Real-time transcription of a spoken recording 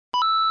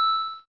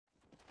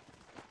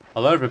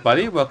Hello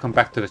everybody, welcome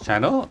back to the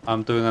channel.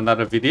 I'm doing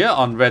another video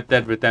on Red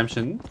Dead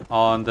Redemption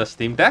on the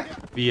Steam Deck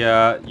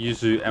via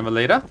yuzu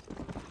Emulator.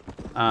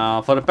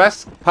 For the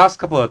past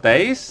couple of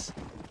days,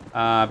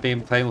 I've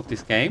been playing with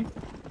this game.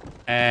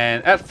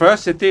 And at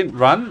first it didn't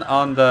run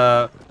on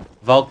the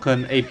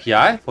Vulkan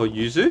API for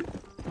yuzu.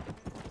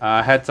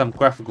 Had some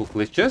graphical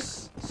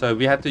glitches, so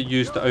we had to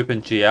use the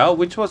OpenGL,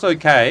 which was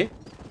okay.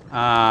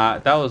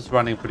 That was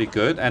running pretty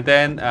good. And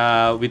then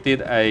we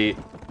did a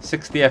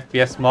 60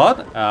 FPS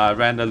mod,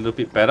 ran a little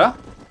bit better.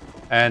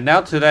 And now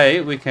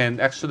today we can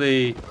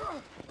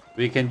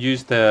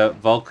use the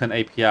Vulkan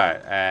API,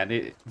 and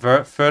it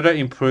further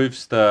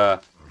improves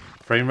the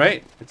frame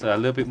rate. It's a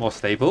little bit more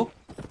stable,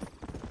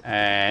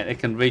 and it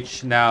can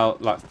reach now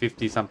like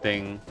 50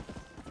 something.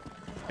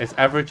 It's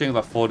averaging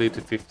like 40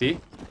 to 50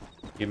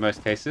 in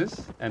most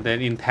cases, and then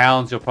in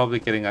towns you're probably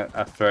getting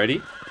a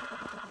 30.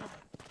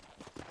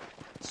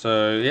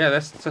 So yeah,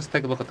 let's just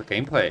take a look at the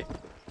gameplay.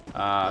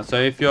 So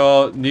if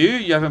you're new,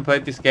 you haven't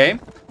played this game,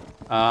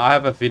 I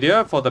have a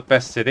video for the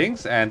best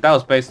settings, and that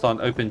was based on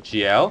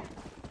OpenGL.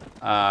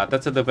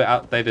 That's a little bit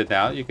outdated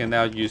now. You can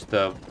now use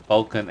the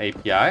Vulkan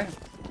API.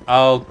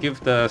 I'll give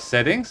the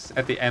settings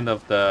at the end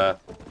of the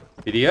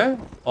video,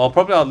 or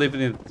probably I'll leave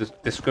it in the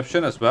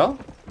description as well,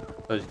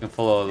 so you can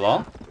follow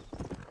along.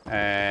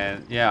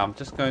 And yeah, I'm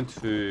just going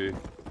to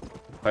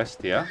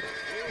request here.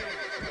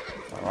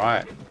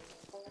 Alright,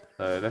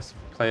 so let's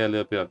play a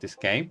little bit of this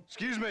game.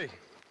 Excuse me.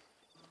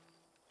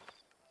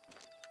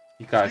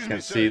 You guys can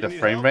see the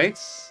frame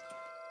rates.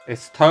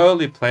 It's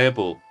totally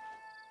playable.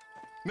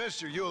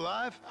 Mister, you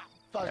alive?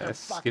 Yeah, let's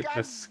skip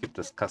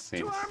this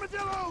cutscenes.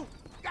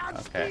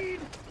 Okay.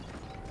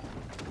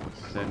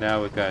 So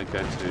now we're going to go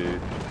to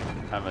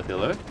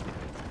Armadillo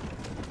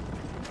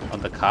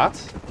on the cart.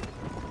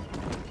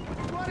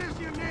 What is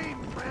your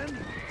name, friend?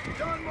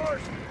 John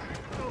Morrison.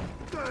 Oh,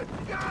 good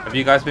God. Have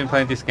you guys been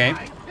playing this game?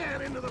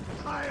 Into the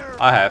fire.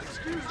 I have.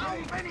 Excuse me. How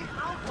many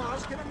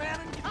outlaws can a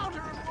man encounter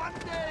in one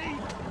day?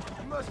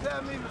 You must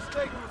have me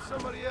mistaken with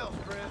somebody else,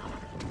 friend.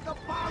 The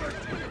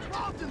Bollards with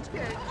Walton's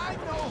gang. I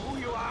know who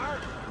you are.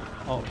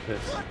 Oh,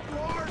 this. What,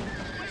 Lord?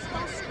 It's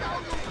those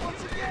scoundrels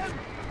once again.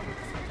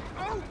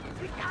 Oh,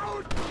 look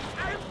out!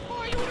 I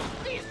implore you to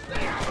please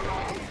stay out of the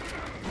road.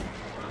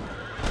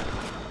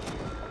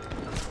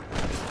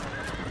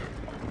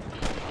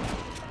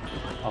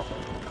 Oh.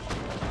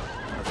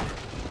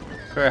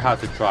 It's very hard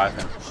to drive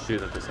and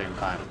shoot at the same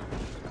time.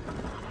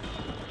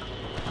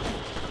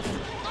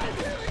 I'm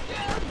here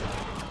again.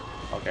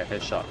 Okay,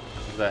 headshot.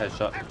 Is that a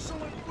headshot?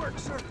 Excellent work,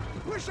 sir.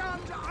 Push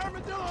on to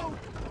Armadillo.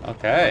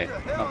 Okay,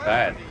 not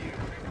bad.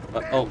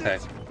 But okay,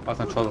 my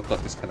controller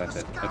got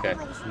disconnected. Okay,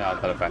 now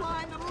I got it back.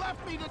 And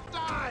left me to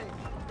die.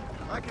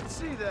 I can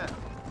see that.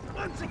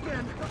 Once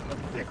again, the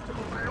victim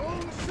of my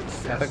own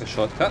success. Can I take a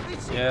shortcut?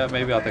 Yeah,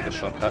 maybe I'll take a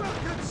shortcut.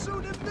 Good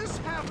soon if this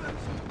happens.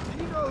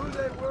 Do you know who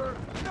they were?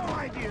 No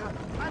idea.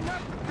 I'm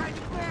not the kind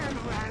of man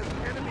who has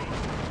enemies.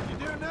 You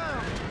do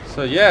now.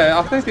 So yeah,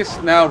 I think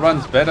this now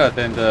runs better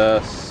than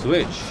the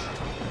Switch.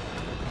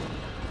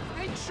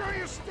 Make sure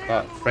you stay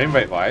But on the frame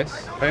road. rate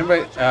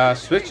wise,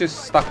 Switch is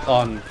stuck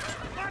on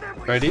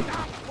 30. Leave the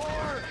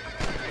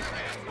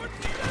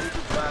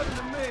driving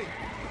to me.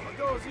 I'll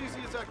go as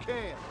easy as I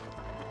can.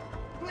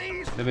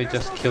 Please, Let me there's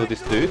just no kill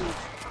this dude.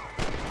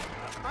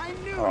 I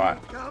knew Alright.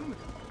 you'd come.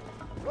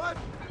 What?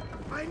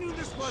 I knew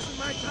this wasn't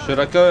my time. Should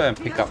I go and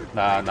pick up?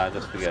 Nah,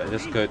 just forget it.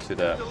 Just go to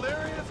the...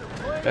 Delirious and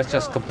play Let's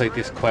just dumb. complete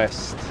this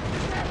quest.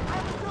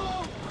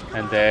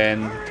 And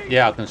then,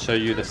 yeah, I can show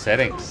you the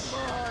settings.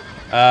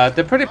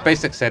 They're pretty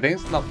basic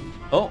settings. Not...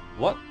 Oh,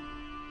 what?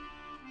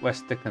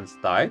 West Dickens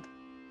died?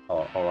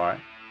 Oh, alright.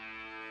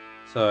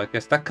 So I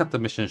guess that cut the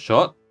mission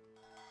short.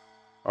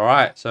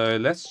 Alright, so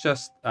let's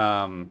just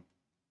go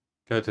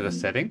to the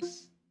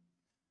settings.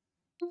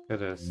 Go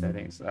to the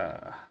settings.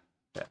 Yeah,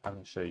 I'm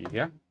gonna show you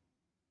here.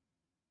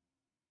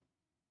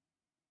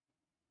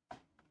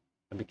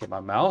 Let me get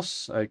my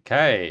mouse.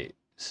 Okay,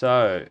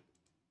 so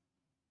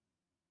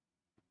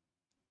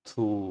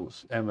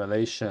tools,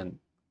 emulation,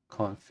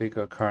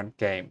 configure current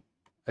game.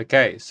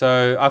 Okay,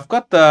 so I've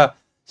got the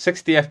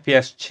 60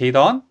 FPS cheat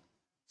on.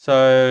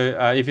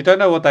 So if you don't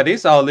know what that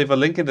is, I'll leave a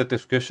link in the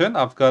description.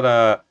 I've got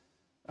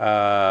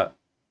a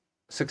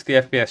 60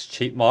 FPS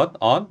cheat mod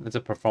on. It's a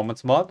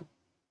performance mod.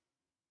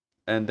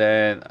 And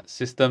then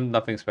system,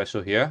 nothing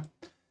special here.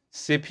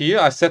 CPU,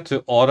 I set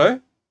to auto.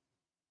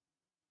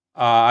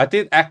 I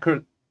did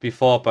accurate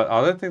before, but I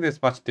don't think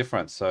there's much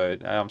difference. So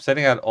I'm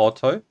setting out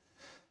auto.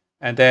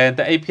 And then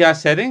the API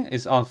setting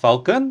is on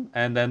Vulkan.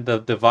 And then the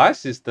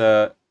device is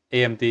the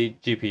AMD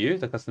GPU,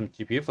 the custom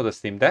GPU for the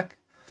Steam Deck.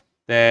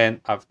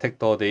 Then I've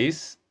ticked all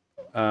these.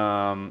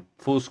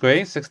 Full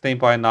screen,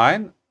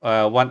 16:9,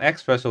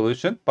 1x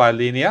resolution,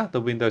 Bilinear, the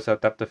Windows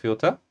adapter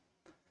filter.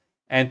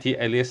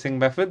 Anti-Aliasing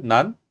method,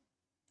 none.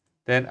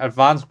 Then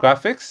advanced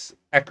graphics,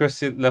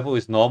 accuracy level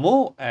is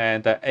normal,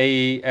 and the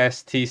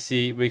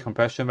ASTC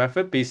recompression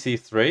method,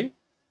 BC3.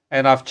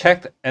 And I've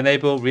checked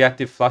enable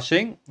reactive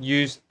flushing,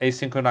 use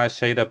asynchronous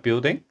shader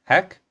building,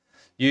 hack,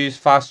 use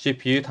fast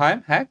GPU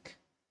time, hack,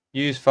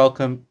 use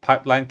Vulkan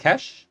pipeline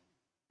cache,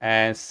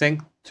 and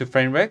sync to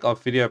frame rate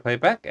of video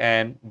playback,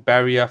 and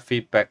barrier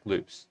feedback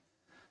loops.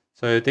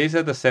 So these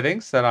are the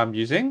settings that I'm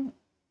using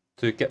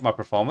to get my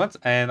performance.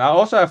 And I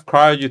also have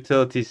Cryo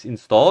utilities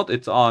installed.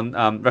 It's on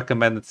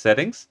recommended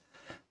settings.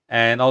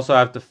 And also I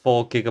have the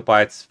 4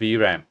 gigabytes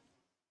VRAM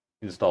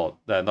installed.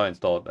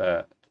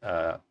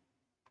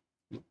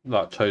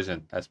 Not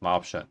chosen as my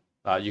option.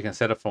 You can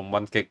set it from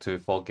 1 gig to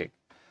 4 gig.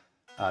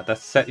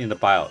 That's set in the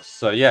BIOS.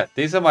 So yeah,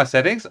 these are my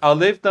settings. I'll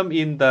leave them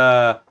in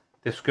the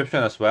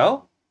description as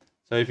well.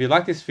 So if you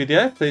like this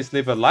video, please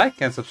leave a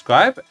like and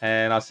subscribe.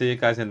 And I'll see you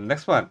guys in the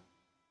next one.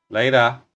 Later.